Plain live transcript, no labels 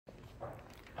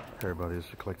Hey everybody, this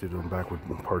is Collected. I'm back with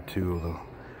part 2 of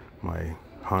my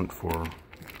hunt for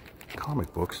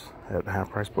comic books at Half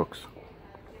Price Books.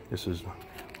 This is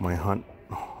my hunt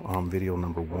video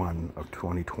number 1 of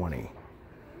 2020.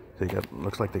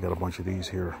 Looks like they got a bunch of these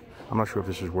here. I'm not sure if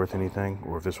this is worth anything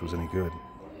or if this was any good,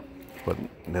 but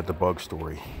they had the Bug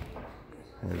Story.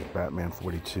 There's Batman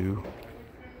 42.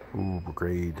 Ooh,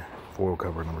 Brigade foil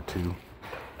cover number 2.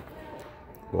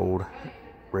 Bold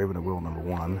Raven and Will number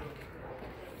 1.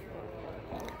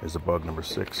 There's the Bug number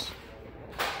 6,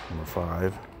 number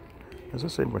 5. Does it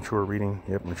say mature reading?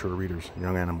 Yep, mature readers,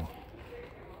 Young Animal.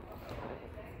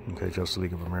 Okay, Justice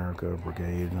League of America,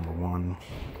 Brigade number 1.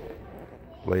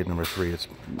 Blade number 3, it's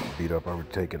beat up. I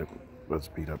would take it, but it's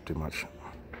beat up too much.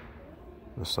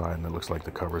 The side, and it looks like the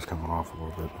cover's coming off a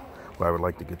little bit. But I would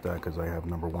like to get that because I have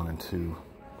number 1 and 2.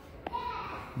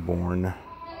 Born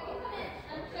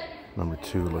number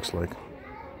 2, looks like.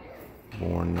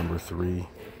 Born number 3.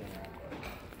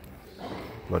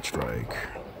 Bloodstrike,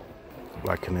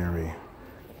 Black Canary,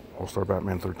 All-Star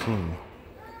Batman 13,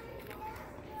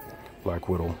 Black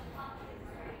Widow,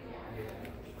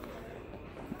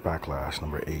 Backlash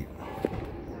number 8.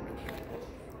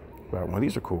 Batman,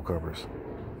 these are cool covers.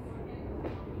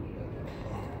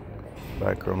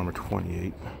 Batgirl number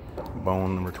 28,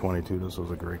 Bone number 22. This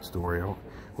was a great story. I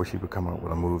wish he would come out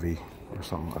with a movie or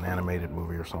something, an animated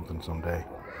movie or something someday.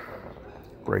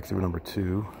 Breakthrough number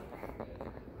 2.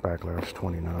 Backlash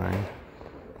 29,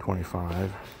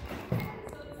 25,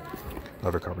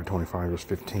 another copy 25 is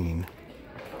 15,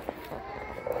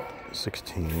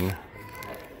 16,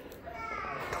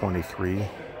 23,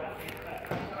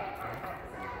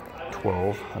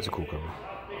 12, that's a cool cover,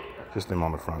 just them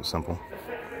on the front, simple.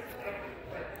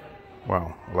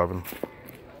 Wow, 11,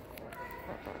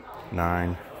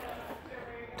 9,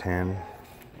 10,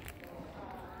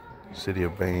 City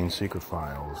of Bane Secret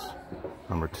Files,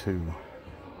 number 2.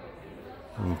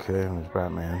 Okay, there's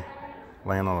Batman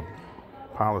laying on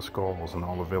a pile of skulls and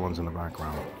all the villains in the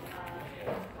background.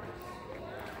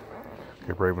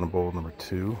 Okay, Brave and the Bold number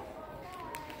 2.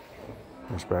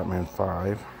 There's Batman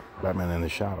 5. Batman in the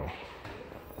Shadow.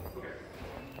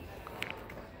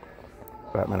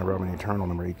 Batman and Robin Eternal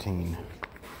number 18.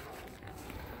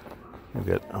 We've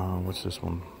got, what's this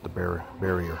one? The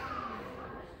Barrier.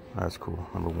 That's cool,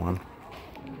 number 1.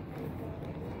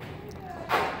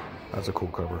 That's a cool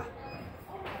cover.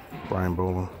 Brian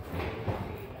Boland,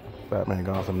 Batman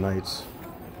Gotham Knights,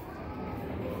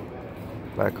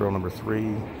 Batgirl number 3,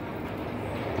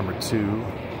 number 2,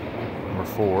 number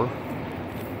 4.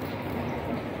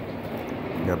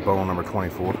 You got Bone number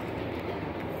 24.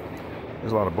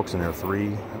 There's a lot of books in there.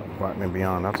 3, Batman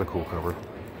Beyond, that's a cool cover.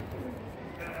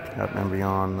 Batman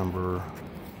Beyond number,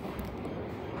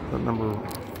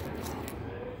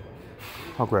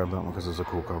 I'll grab that one because it's a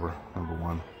cool cover, number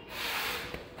 1.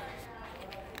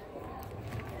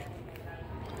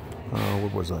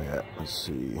 What was I at? Let's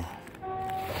see.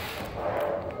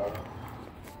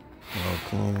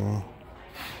 Okay.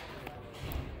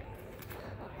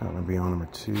 Batman Beyond number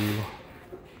 2,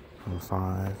 number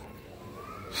 5,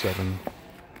 7,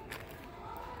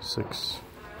 6,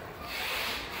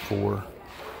 4.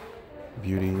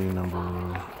 Beauty number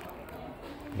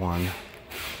 1.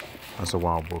 That's a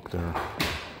wild book there.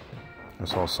 I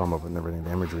saw some of it and everything.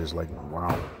 The imagery is like,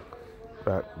 wow.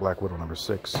 Black Widow number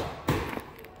 6.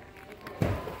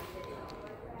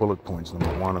 Bullet Points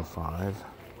number 1 of 5,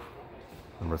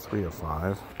 number 3 of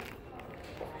 5.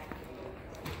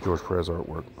 George Perez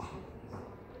artwork.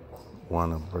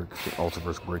 1 of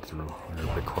Ultraverse Breakthrough. Their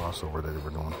big crossover that they were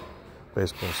doing.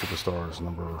 Baseball Superstars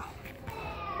number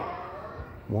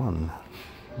 1.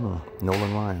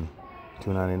 Nolan Ryan,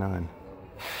 $2.99.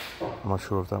 I'm not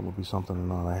sure if that would be something or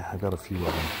not. I got a few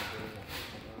of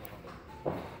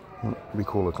them. It'd be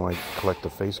cool to collect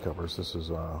the face covers. This is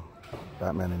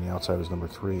Batman and the Outsiders number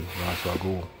 3, Ra's al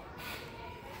Ghul.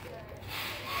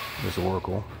 There's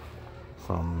Oracle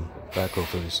from Batgirl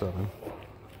 37.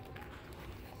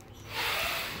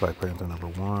 Black Panther number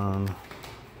 1.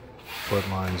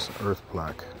 Bloodlines Earth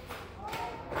Black.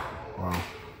 Wow.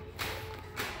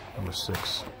 Number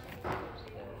 6.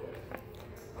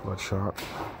 Bloodshot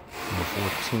number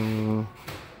 14.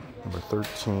 Number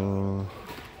 13.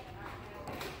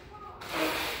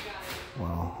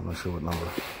 Wow, I'm not sure what number.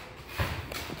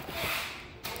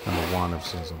 Number 1, if it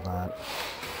says of that.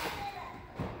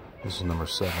 This is number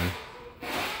 7.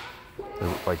 They're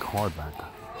like hardback.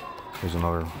 Here's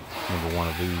another number 1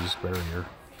 of these, Barrier.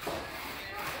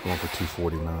 Going for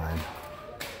 $2.49.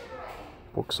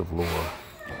 Books of Lore.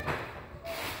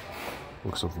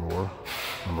 Books of Lore.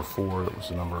 Number 4, that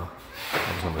was number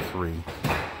 3.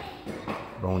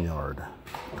 Boneyard,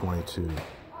 22.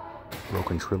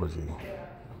 Broken Trilogy.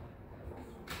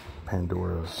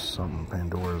 Pandora's something.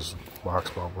 Pandora's Box,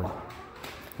 probably.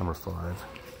 Number 5.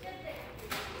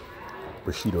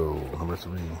 Bushido. Number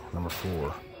 3. Number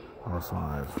 4. Number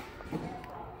 5.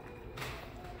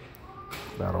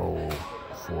 Battle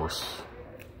Force.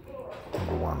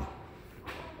 Number 1.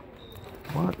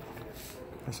 What?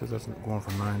 I said that's going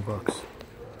for $9.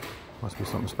 Must be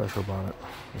something special about it.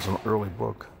 It's an early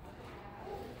book.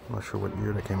 I'm not sure what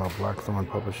year they came out. Blackthorn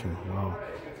Publishing. Wow.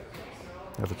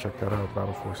 You have to check that out.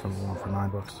 Battle Force number 1 for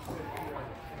 $9.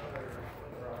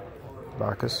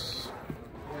 Bacchus.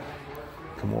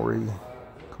 Kamori.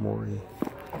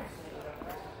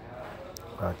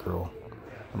 Batgirl.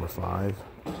 Number 5.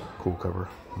 Cool cover.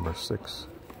 Number 6.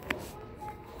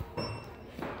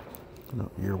 No,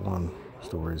 Year 1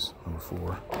 stories. Number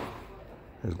 4.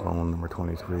 Here's Bone. Number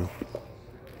 23.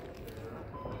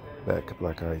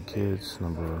 Black Eyed Kids.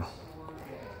 Number...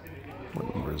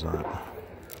 What number is that?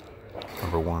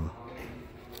 Number 1.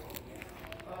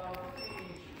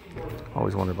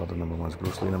 Always wondered about the number 1s.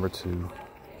 Bruce Lee. Number 2.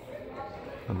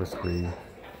 Number 3.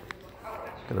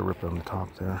 Got a rip on the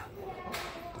top there.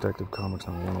 Detective Comics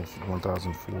number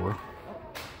 1004.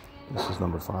 This is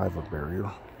number 5 of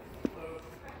Barrier.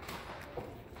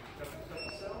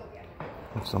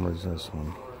 What number is this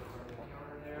one?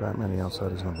 Batman the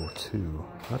Outsiders number 2.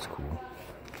 That's cool.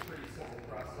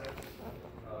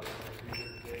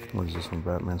 What is this one?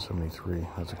 Batman 73.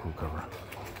 That's a cool cover.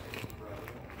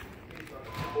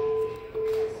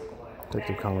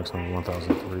 Detective Comics number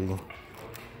 1003.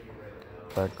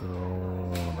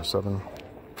 Batgirl number 7.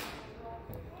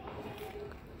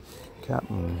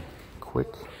 Captain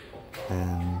Quick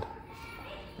and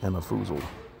Emma Foozle.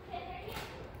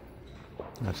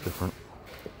 That's different.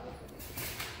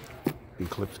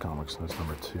 Eclipse Comics, that's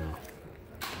number 2.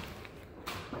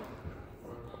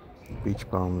 Beach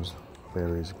Bums,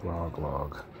 Berries,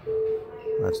 Glog.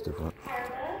 That's different.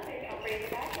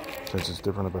 Since it's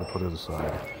different, I better put it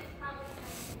aside.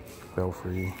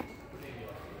 Belfry.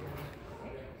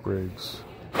 Briggs.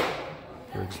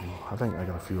 I think I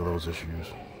got a few of those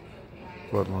issues.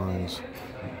 Bloodlines.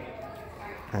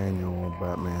 Annual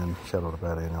Batman, Shadow of the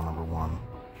Bat Annual number 1.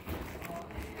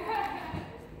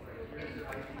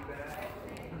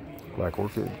 Black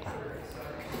Orchid,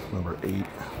 number 8.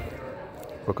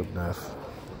 Book of Death,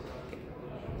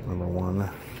 number 1.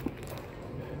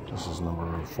 This is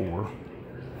number 4.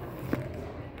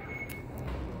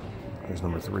 Here's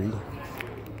number 3.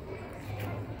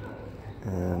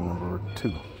 And number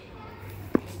 2.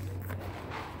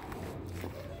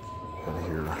 And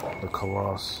here, the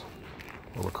Colossus,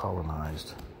 or the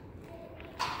Colonized.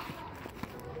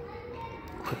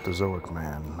 Cryptozoic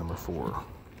Man, number 4.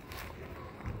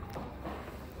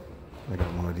 I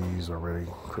got one of these already.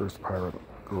 Cursed Pirate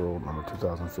Girl, number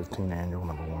 2015 annual,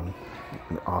 number 1.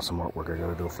 An awesome artwork. I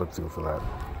gotta do a flip through for that.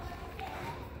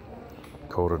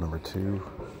 Coda number 2.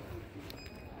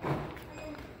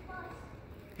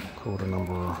 Coda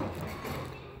number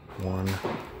 1.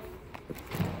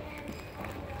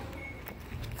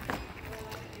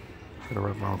 Got a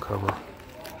red brown cover.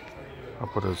 I'll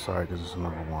put it aside because it's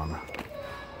number 1.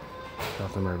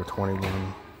 Captain America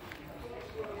 21.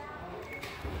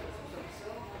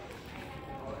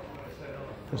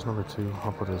 Here's number 2.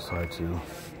 I'll put it aside too.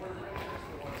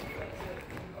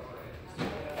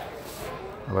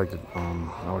 I like the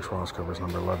Alex Ross covers,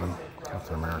 number 11,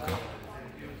 Captain America.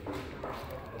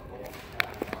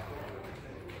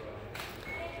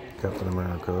 Captain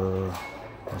America,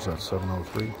 what's that,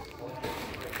 703?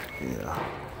 Yeah.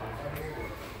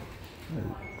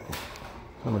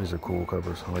 Some of these are cool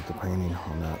covers. I like the painting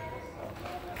on that.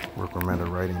 Rick Remender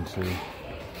writing too.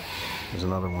 Here's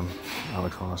another one,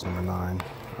 Alex Ross, number 9,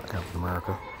 Captain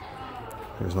America.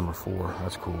 Here's number 4,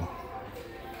 that's cool.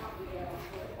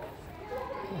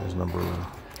 Here's number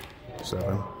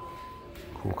 7,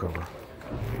 cool cover.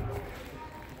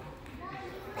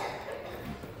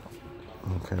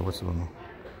 Okay, what's the one?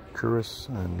 Curus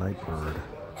and Nightbird.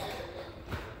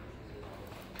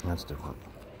 That's different.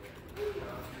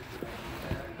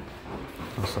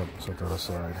 I'll set that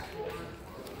aside.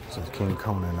 This is King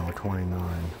Conan, number 29.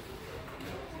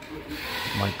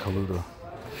 Mike Kaluta.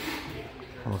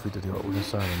 I don't know if he did the artwork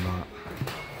inside or not.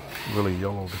 Really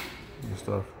yellowed and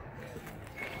stuff.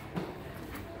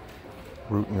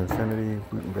 Root and Infinity,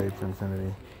 Root and Babe for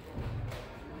Infinity.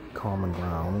 Common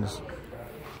Grounds.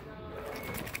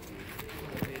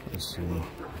 Let's see.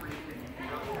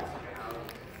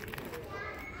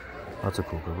 That's a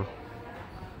cool cover.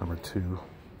 Number 2.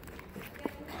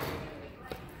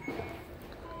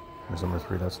 There's number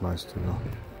 3, that's nice too.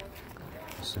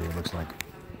 Let's see, it looks like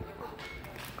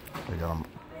they got them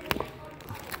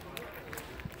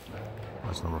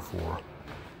That's number 4.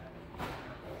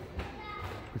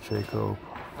 Pacheco,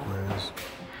 Perez.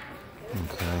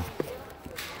 Okay.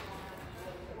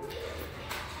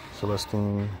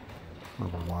 Celestine,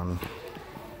 number 1.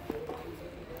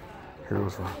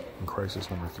 Heroes in Crisis,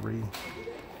 number 3.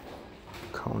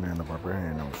 Conan the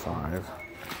Barbarian, number 5.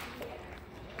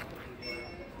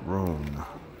 Rune.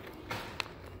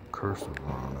 Curse of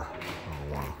Rune, number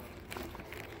 1.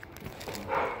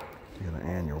 You got an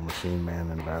annual Machine Man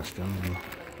and Bastion.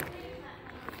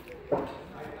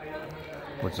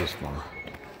 What's this one?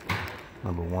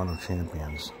 Number 1 of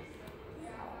Champions.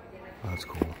 That's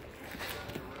cool.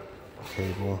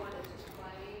 Cable.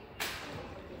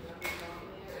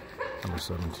 Number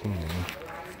 17.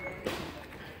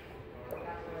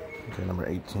 Okay, number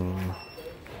 18.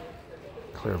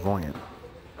 Clairvoyant.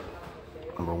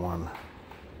 Number 1.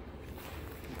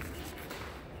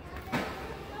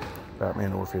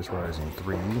 Batman Orpheus Rising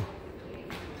 3.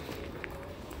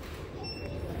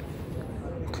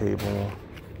 Cable.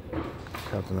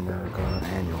 Captain America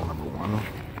Annual number 1.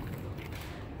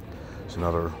 It's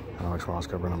another Alex Ross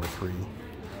cover number 3.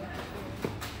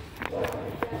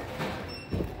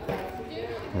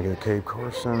 We got Cave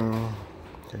Carson.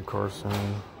 Cave Carson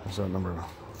is that number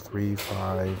 3,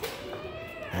 5,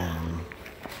 and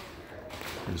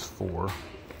is 4.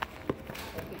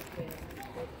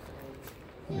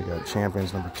 We got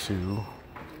Champions number 2.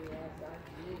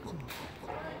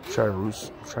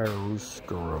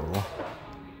 Chiaroscuro.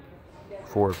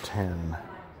 4 of 10.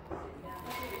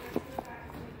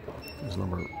 Is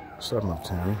number 7 of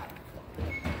 10.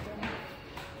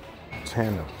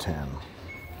 10 of 10.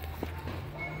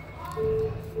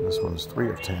 This one's 3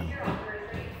 of 10.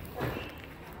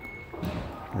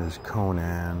 There's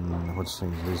Conan. What's these?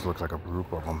 These look like a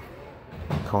group of them.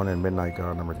 Conan Midnight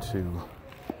God number 2.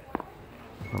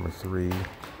 Number 3.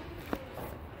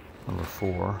 Number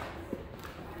 4.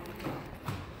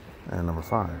 And number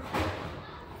 5.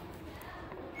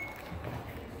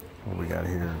 What we got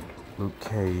here? Luke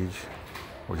Cage,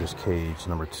 or just Cage,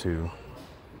 number 2.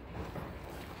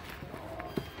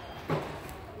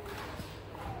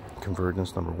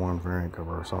 Convergence, number 1, variant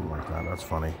cover, or something like that. That's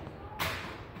funny.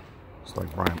 It's like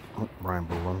Brian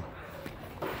Bullen,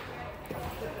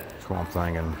 Swamp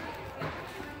Thing, and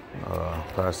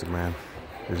Plastic Man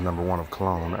is number 1 of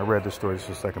Clone. I read the story. It's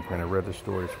the second print. I read the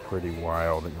story. It's pretty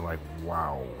wild, and you're like,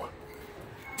 wow.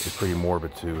 It's pretty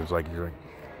morbid too. It's like you're like,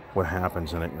 what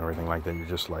happens in it and everything like that. You're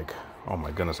just like, oh my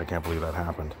goodness, I can't believe that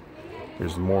happened.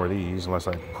 There's more of these, unless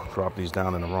I drop these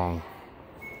down in the wrong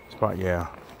spot. Yeah.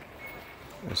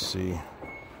 Let's see.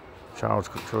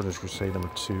 Children's Crusade number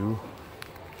 2.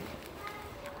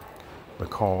 The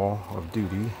Call of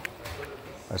Duty.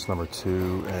 That's number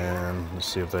 2. And let's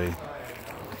see if they.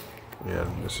 Yeah,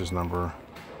 this is number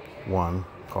 1.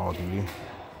 Call of Duty.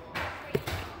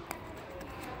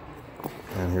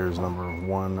 And here's number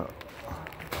 1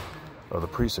 of the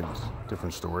Precinct.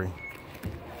 Different story.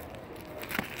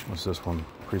 What's this one?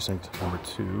 Precinct number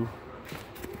 2.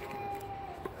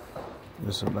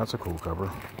 That's a cool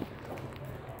cover.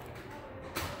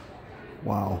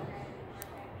 Wow.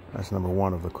 That's number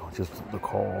 1 of just the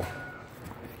Call.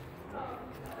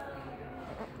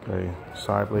 Okay,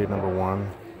 Sideblade number 1.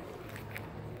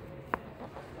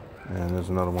 And there's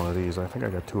another one of these. I think I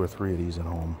got 2 or 3 of these at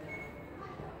home.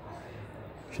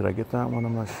 Should I get that one?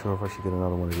 I'm not sure if I should get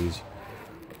another one of these.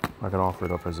 I can offer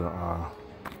it up as a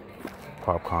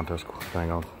pop contest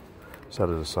thing. I'll set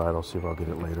it aside. I'll see if I'll get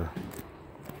it later.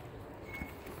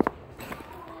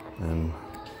 And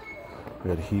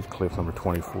we had Heathcliff number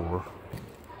 24.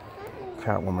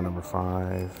 Catwoman number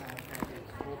 5.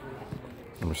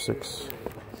 Number 6.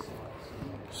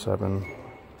 7.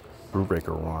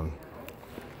 Brubaker 1.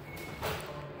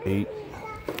 8.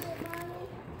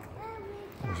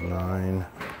 There's 9.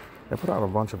 They put out a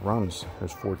bunch of runs.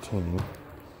 There's 14.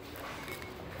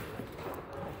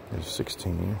 There's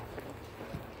 16.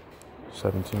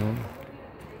 17.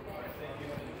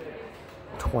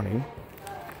 20.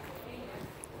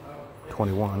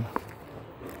 21.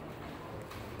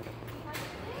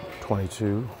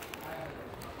 22.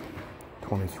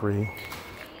 23.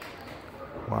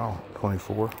 Wow,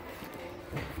 24.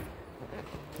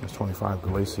 There's 25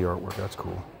 Galassi artwork. That's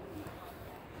cool.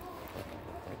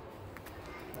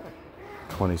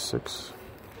 26,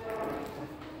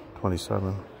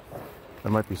 27.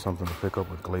 There might be something to pick up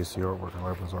with Galassi artwork. I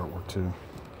like his artwork too.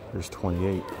 There's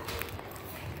 28.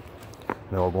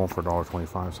 They're all going for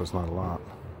 $1.25, so it's not a lot.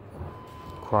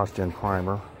 Cross-Gen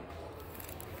Primer.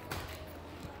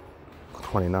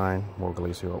 29, more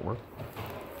Galassi artwork.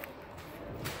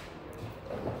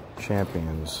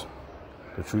 Champions.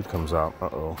 The Truth comes out.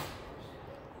 Uh-oh.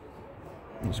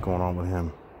 What's going on with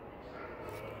him?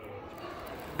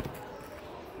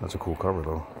 That's a cool cover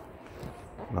though.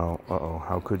 No, uh-oh,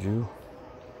 how could you?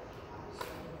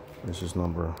 This is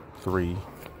number 3.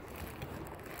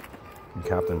 And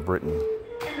Captain Britain.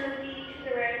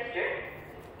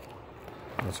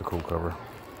 That's a cool cover.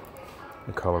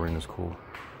 The coloring is cool.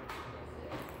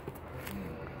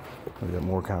 We got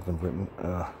more Captain Britain.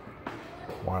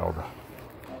 Wild.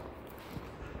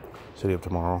 City of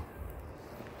Tomorrow.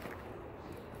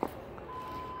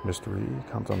 Mystery.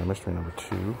 Countdown to Mystery number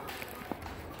 2.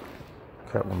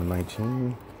 Catwoman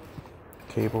 19.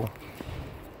 Cable.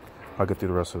 I'll get through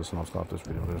the rest of this and I'll stop this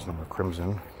video. There's number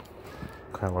Crimson.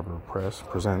 Caliber Press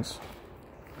presents.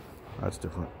 That's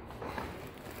different.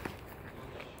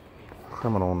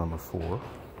 Criminal number 4.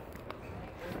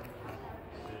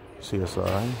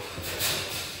 CSI.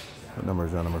 What number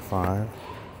is that? Number 5.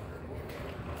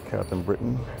 Captain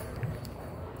Britain.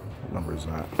 What number is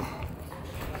that?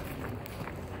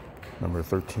 Number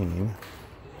 13.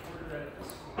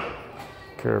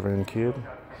 Caravan Kid.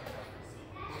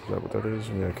 Is that what that is?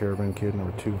 Yeah, Caravan Kid,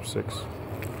 number 2 of 6.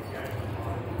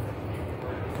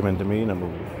 Come Into Me, number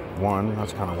 1.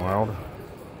 That's kind of wild.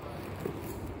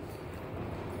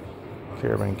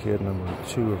 Caravan Kid, number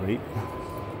 2 of 8.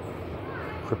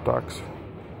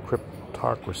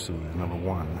 Cryptocracy, number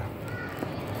 1.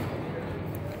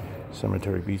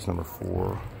 Cemetery Beats, number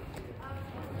 4.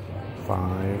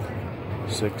 5.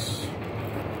 6.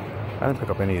 I didn't pick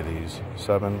up any of these.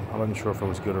 7. I wasn't sure if it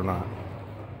was good or not.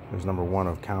 There's number 1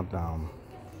 of Countdown.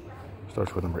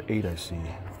 Starts with number 8, I see.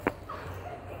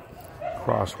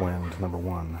 Crosswind, number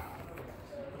 1.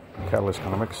 Catalyst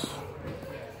Comics.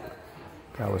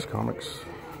 Catalyst Comics.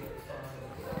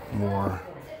 More.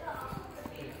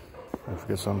 I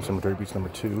forget some. Cemetery Beats, number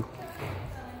 2.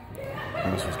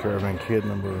 And this is Caravan Kid,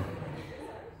 number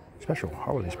special.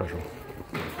 Holiday special.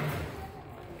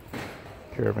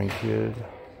 Caravan Kid,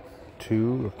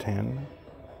 2 of 10.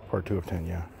 Part 2 of 10,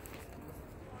 yeah.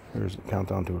 Here's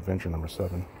Countdown to Adventure, number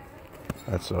 7.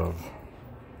 That's of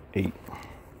 8.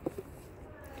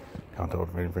 Countdown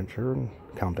to Adventure,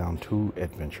 Countdown to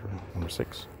Adventure, number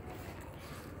 6.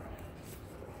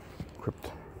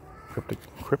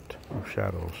 Crypt of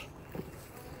Shadows.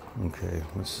 Okay,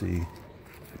 let's see.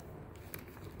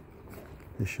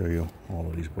 Let me show you all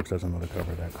of these books. That's another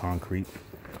cover. That Concrete.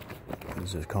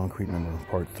 This is Concrete number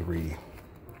part 3. They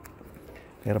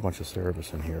had a bunch of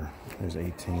Cerebus in here. There's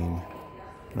 18,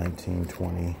 19,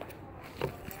 20.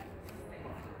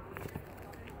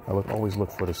 I always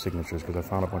look for the signatures because I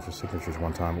found a bunch of signatures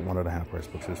one time, but one of the half price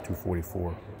books is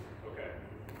 $2.44.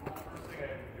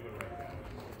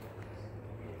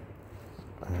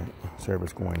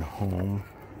 Cerebus Going Home.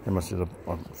 It must be a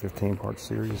 15-part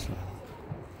series.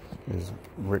 Is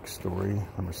Rick's Story,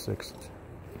 number 6.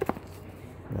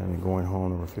 And Going Home,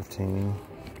 number 15.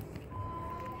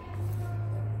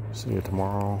 City of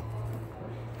Tomorrow.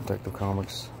 Detective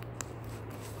Comics.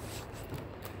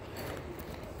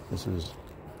 This is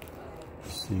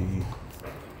C.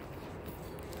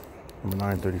 Number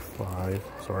 935.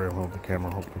 Sorry, I'll hold the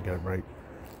camera. Hope we got it right.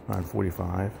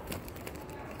 945.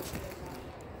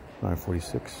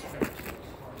 946.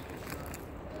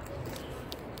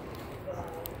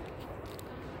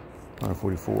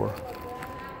 944.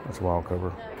 That's a wild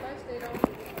cover.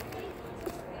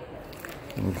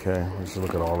 Okay, let's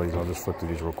look at all these. I'll just flip through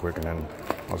these real quick and then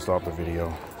I'll stop the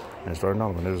video and start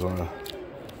another one. This is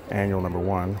annual number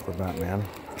 1 for Batman.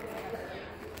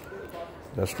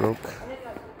 Deathstroke.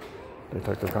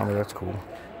 Detective Comics, that's cool.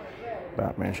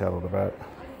 Batman Shadow of the Bat.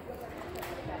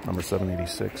 Number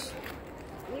 786.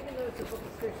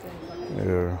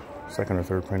 Second or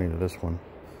third printing of this one.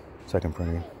 Second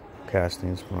printing.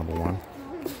 Castings for number 1.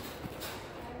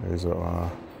 There's a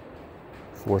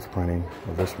 4th printing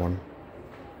of this one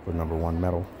with number 1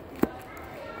 metal.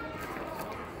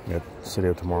 We got City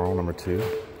of Tomorrow, number 2.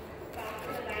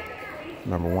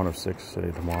 Number 1 of 6, City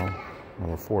of Tomorrow.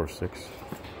 Number 4 of 6.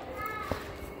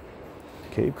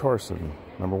 Cave Carson,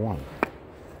 number 1.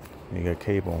 And you got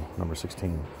Cable, number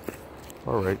 16.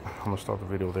 Alright, I'm going to stop the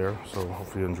video there. So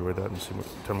hopefully you enjoyed that and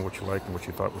tell me what you liked and what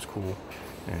you thought was cool.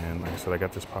 And like I said, I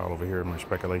got this pile over here in my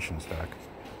speculation stack.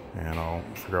 And I'll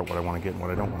figure out what I want to get and what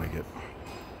I don't want to get.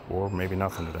 Or maybe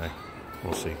nothing today.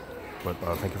 We'll see. But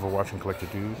thank you for watching. Collector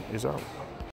Dude is out.